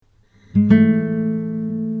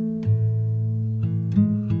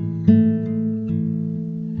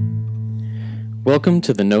Welcome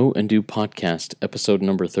to the Know and Do podcast, episode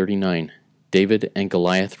number 39, David and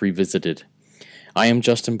Goliath Revisited. I am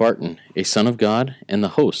Justin Barton, a son of God and the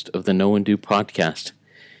host of the Know and Do podcast.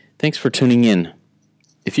 Thanks for tuning in.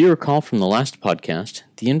 If you recall from the last podcast,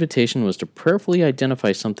 the invitation was to prayerfully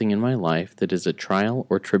identify something in my life that is a trial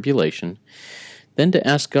or tribulation, then to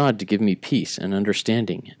ask God to give me peace and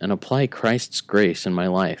understanding and apply Christ's grace in my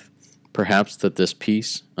life. Perhaps that this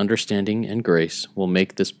peace, understanding, and grace will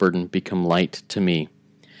make this burden become light to me.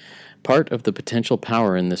 Part of the potential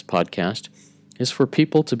power in this podcast is for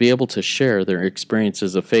people to be able to share their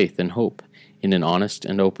experiences of faith and hope in an honest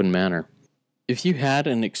and open manner. If you had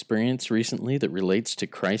an experience recently that relates to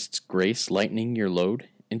Christ's grace lightening your load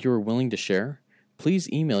and you are willing to share,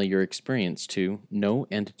 please email your experience to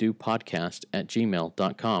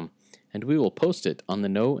knowandDoPodcast@gmail.com and we will post it on the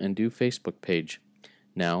Know and Do Facebook page.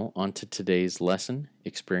 Now, on to today's lesson,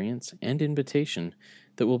 experience, and invitation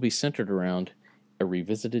that will be centered around a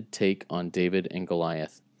revisited take on David and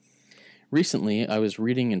Goliath. Recently, I was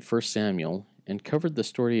reading in 1 Samuel and covered the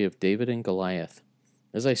story of David and Goliath.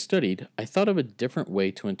 As I studied, I thought of a different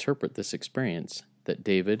way to interpret this experience that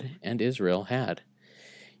David and Israel had.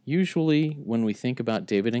 Usually, when we think about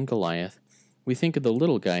David and Goliath, we think of the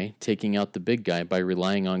little guy taking out the big guy by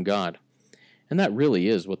relying on God. And that really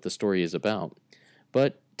is what the story is about.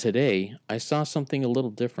 But today, I saw something a little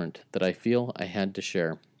different that I feel I had to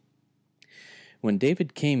share. When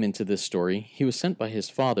David came into this story, he was sent by his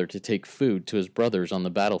father to take food to his brothers on the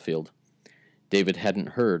battlefield. David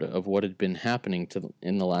hadn't heard of what had been happening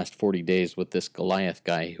in the last 40 days with this Goliath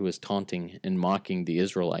guy who was taunting and mocking the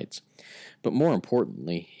Israelites. But more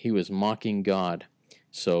importantly, he was mocking God.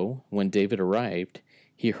 So, when David arrived,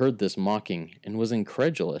 he heard this mocking and was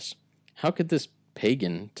incredulous. How could this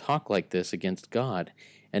pagan talk like this against God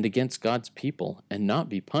and against God's people and not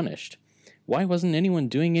be punished? Why wasn't anyone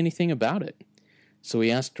doing anything about it? So he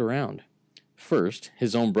asked around. First,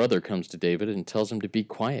 his own brother comes to David and tells him to be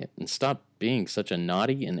quiet and stop being such a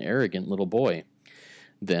naughty and arrogant little boy.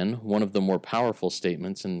 Then, one of the more powerful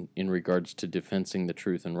statements in regards to defending the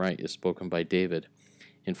truth and right is spoken by David.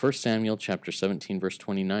 In 1 Samuel chapter 17, verse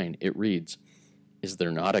 29, it reads, "Is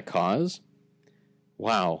there not a cause?"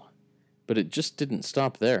 Wow. But it just didn't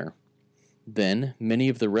stop there. Then, many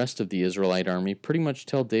of the rest of the Israelite army pretty much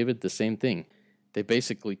tell David the same thing. They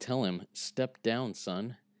basically tell him, "Step down,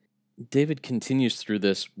 son." David continues through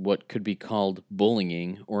this, what could be called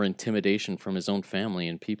bullying or intimidation from his own family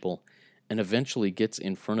and people, and eventually gets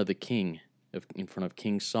in front of the king, in front of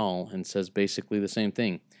King Saul, and says basically the same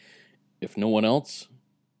thing. If no one else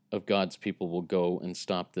of God's people will go and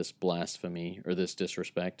stop this blasphemy or this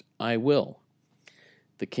disrespect, I will.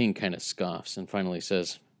 The king kind of scoffs and finally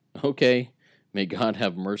says, "Okay, may God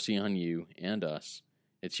have mercy on you and us.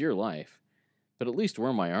 It's your life, but at least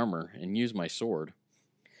wear my armor and use my sword."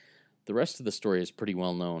 The rest of the story is pretty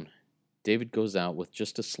well known. David goes out with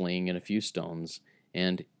just a sling and a few stones,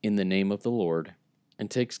 and in the name of the Lord, and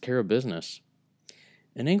takes care of business.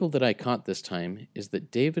 An angle that I caught this time is that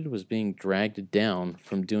David was being dragged down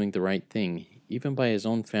from doing the right thing, even by his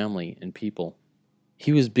own family and people.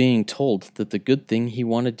 He was being told that the good thing he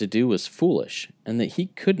wanted to do was foolish, and that he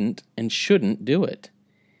couldn't and shouldn't do it.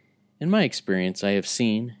 In my experience, I have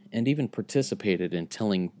seen and even participated in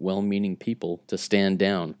telling well-meaning people to stand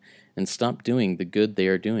down and stop doing the good they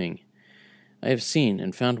are doing. I have seen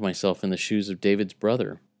and found myself in the shoes of David's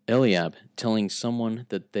brother, Eliab, telling someone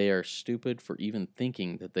that they are stupid for even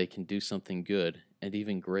thinking that they can do something good and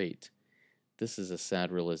even great. This is a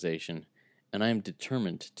sad realization, and I am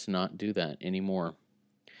determined to not do that anymore.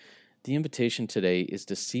 The invitation today is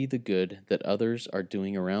to see the good that others are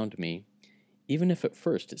doing around me, even if at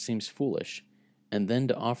first it seems foolish, and then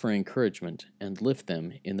to offer encouragement and lift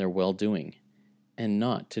them in their well-doing, and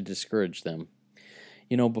not to discourage them.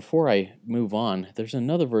 Before I move on, there's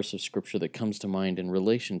another verse of Scripture that comes to mind in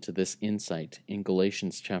relation to this insight in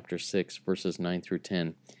Galatians chapter 6, verses 9 through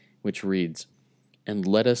 10, which reads, "And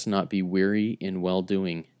let us not be weary in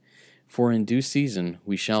well-doing, for in due season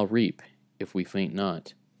we shall reap, if we faint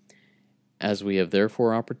not. As we have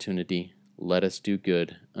therefore opportunity, let us do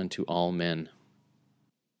good unto all men."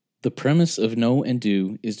 The premise of Know and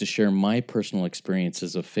Do is to share my personal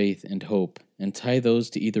experiences of faith and hope, and tie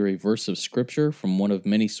those to either a verse of Scripture from one of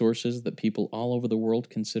many sources that people all over the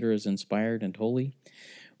world consider as inspired and holy,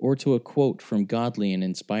 or to a quote from godly and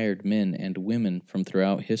inspired men and women from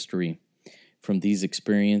throughout history. From these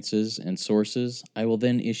experiences and sources, I will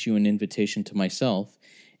then issue an invitation to myself,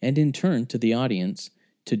 and in turn to the audience,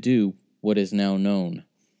 to do what is now known.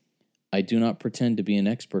 I do not pretend to be an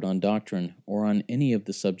expert on doctrine or on any of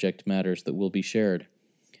the subject matters that will be shared.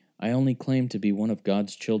 I only claim to be one of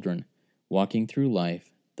God's children, walking through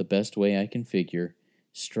life the best way I can figure,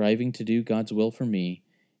 striving to do God's will for me,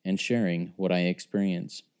 and sharing what I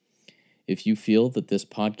experience. If you feel that this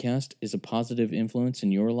podcast is a positive influence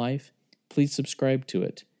in your life, please subscribe to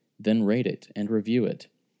it, then rate it and review it.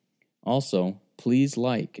 Also, please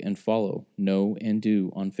like and follow Know and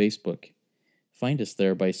Do on Facebook. Find us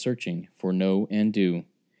there by searching for Know and Do.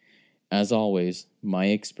 As always, my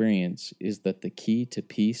experience is that the key to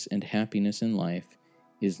peace and happiness in life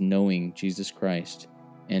is knowing Jesus Christ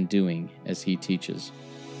and doing as He teaches.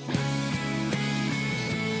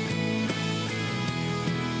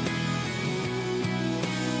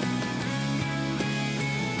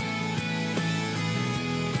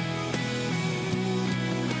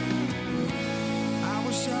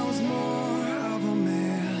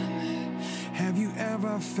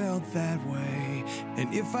 Felt that way,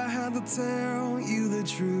 and if I had to tell you the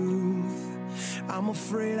truth, I'm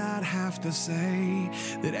afraid I'd have to say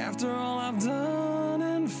that after all I've done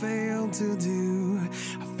and failed to do,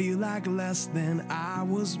 I feel like less than I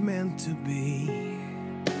was meant to be.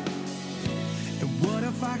 And what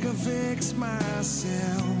if I could fix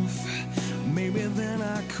myself? Maybe then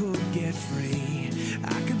I could get free.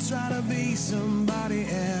 I could try to be somebody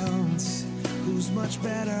else who's much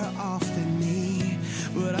better off than me.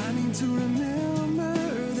 But I need to remember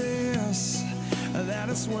this, that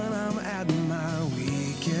it's when I'm at my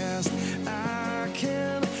weakest I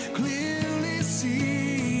can clearly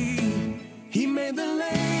see He made the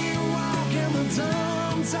lame walk and the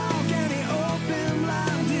dumb talk, and He opened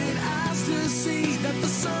blinded eyes to see that the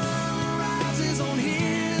sun rises on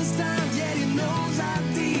His time. Yet He knows our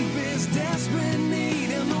deepest desperate need,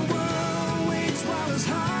 and the world waits while His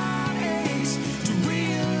heart aches to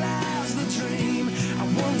realize the dream. I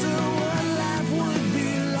wonder what life would be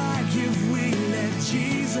like if we let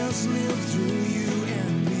Jesus live through you.